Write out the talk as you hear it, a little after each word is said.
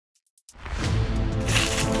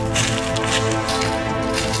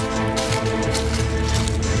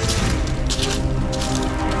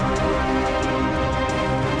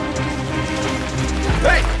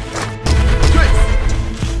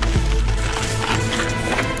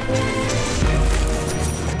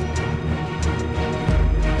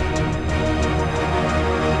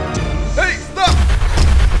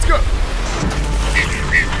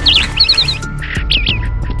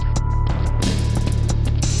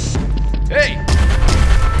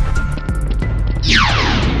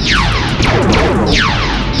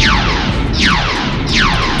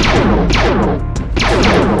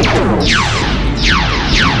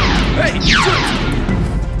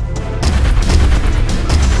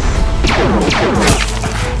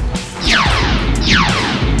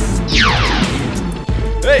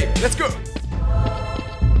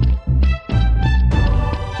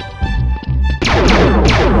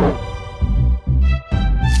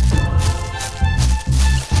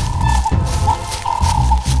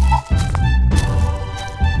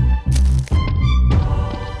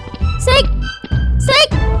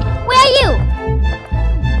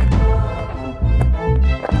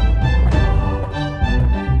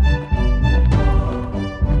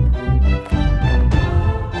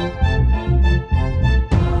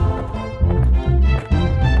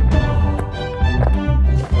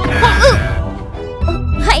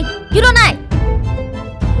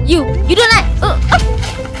You don't like.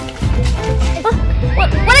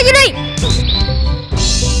 What are you doing?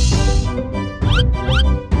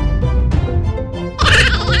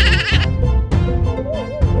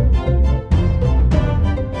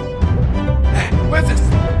 Where's this?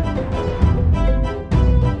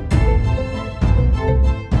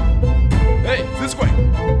 Hey, this way.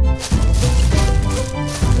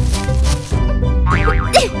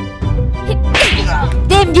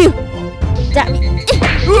 Damn you! Damn it.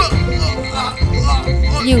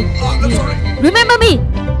 You. Remember me!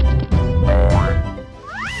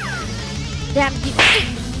 Damn you!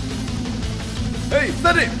 Hey,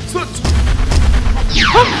 steady! Switch!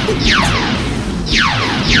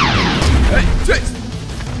 Hey, Chase!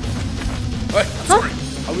 Hey, I'm sorry.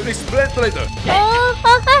 I will explain later.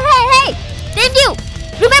 Hey! Damn you!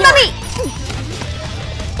 Remember me!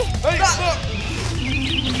 Hey, stop!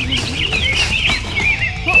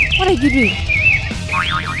 What are you doing?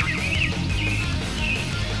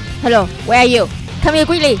 Hello, where are you? Come here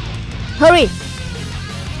quickly! Hurry!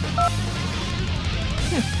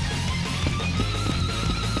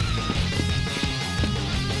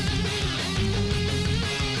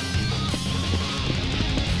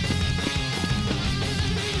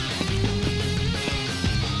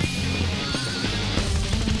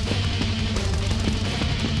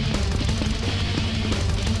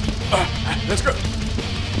 Let's go.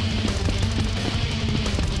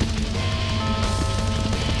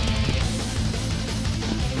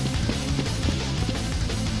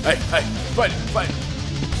 Hey, fight it.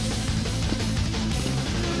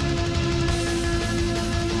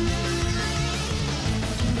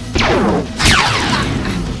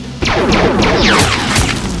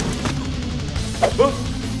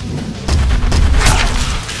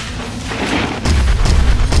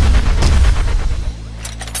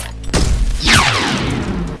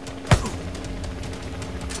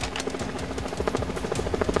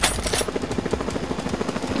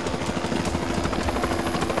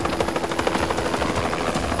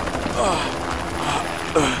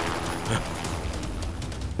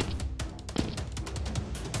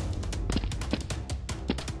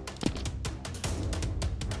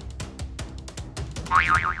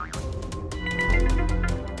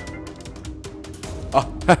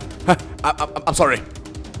 I'm sorry.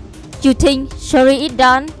 You think Sherry is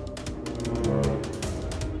done?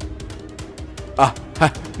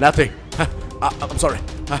 Nothing. I'm sorry.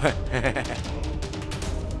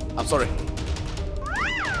 I'm sorry.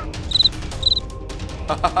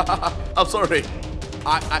 I'm sorry.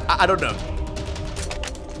 I don't know.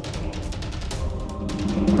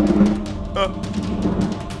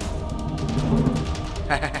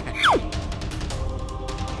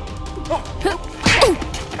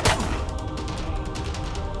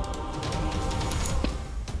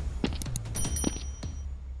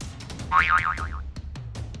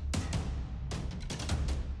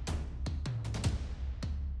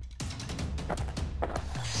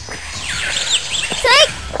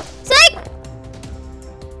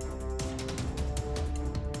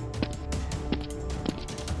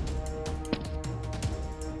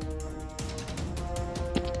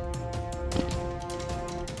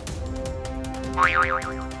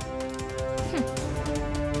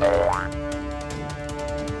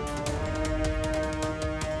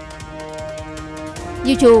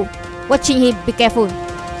 You two, watching him, be careful.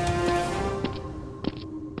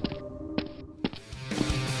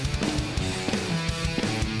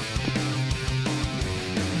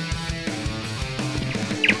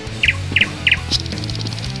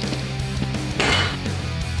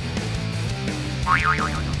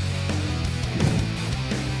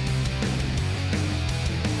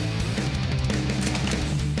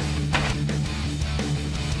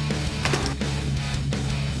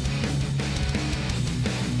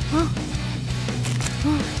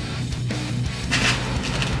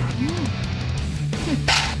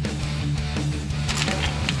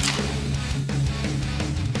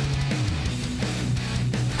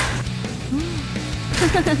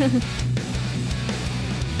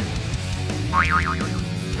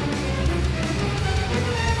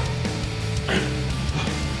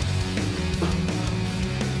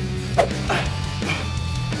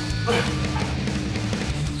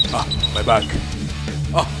 My back.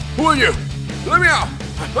 Who are you? Let me out!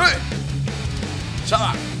 Hey! Shut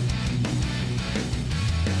up!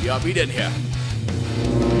 You are beaten here.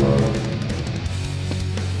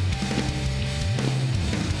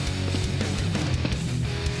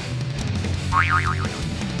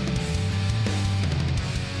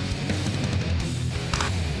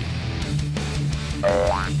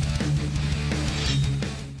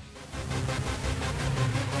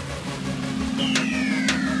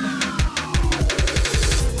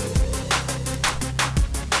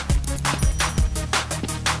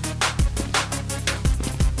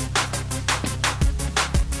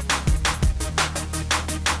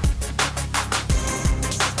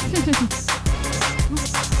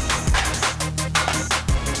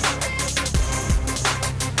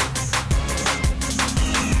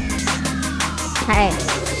 Hey,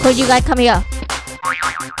 could you guys come here? Alright,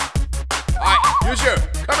 you two,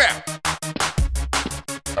 come here.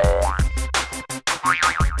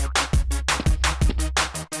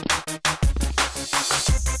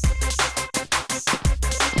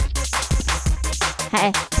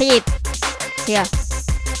 Hey, take it. Here.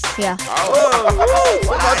 Here. So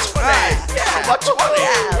much fun! So much fun!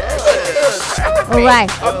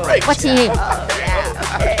 Alright. Great. What's in here?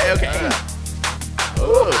 Okay.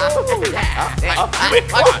 Hey,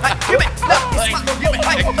 boss!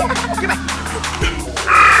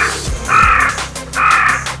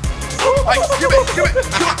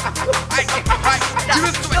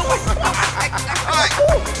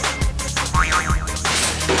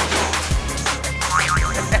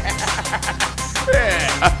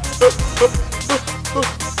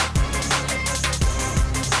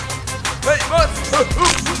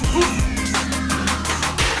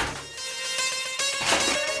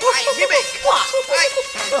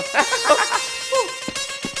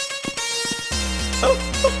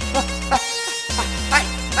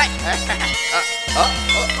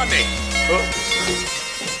 Money.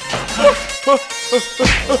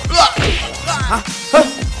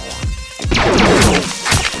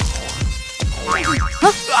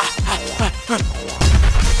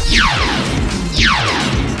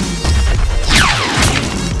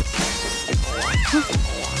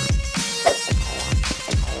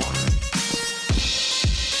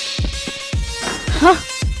 Huh?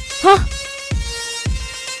 Huh?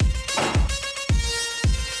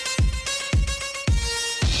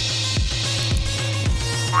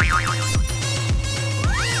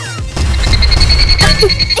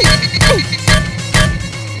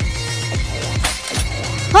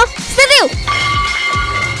 Huh? Still!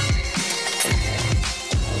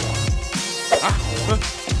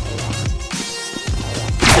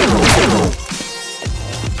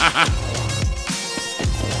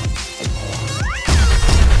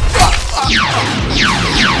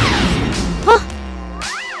 Huh?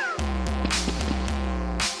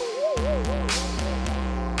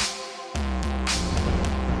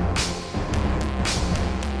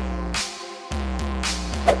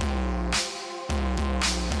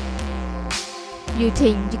 You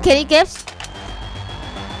think you can guess?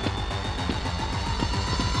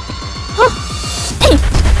 Huh? Hey!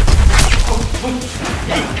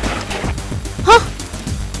 Huh?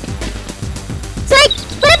 Snake!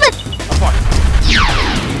 Rabbit!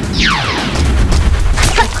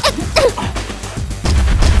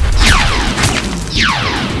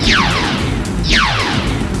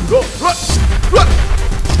 Go, run! Run!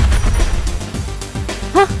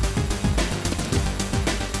 Huh?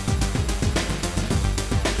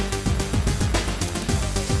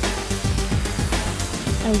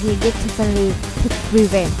 I will definitely take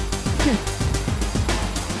revenge.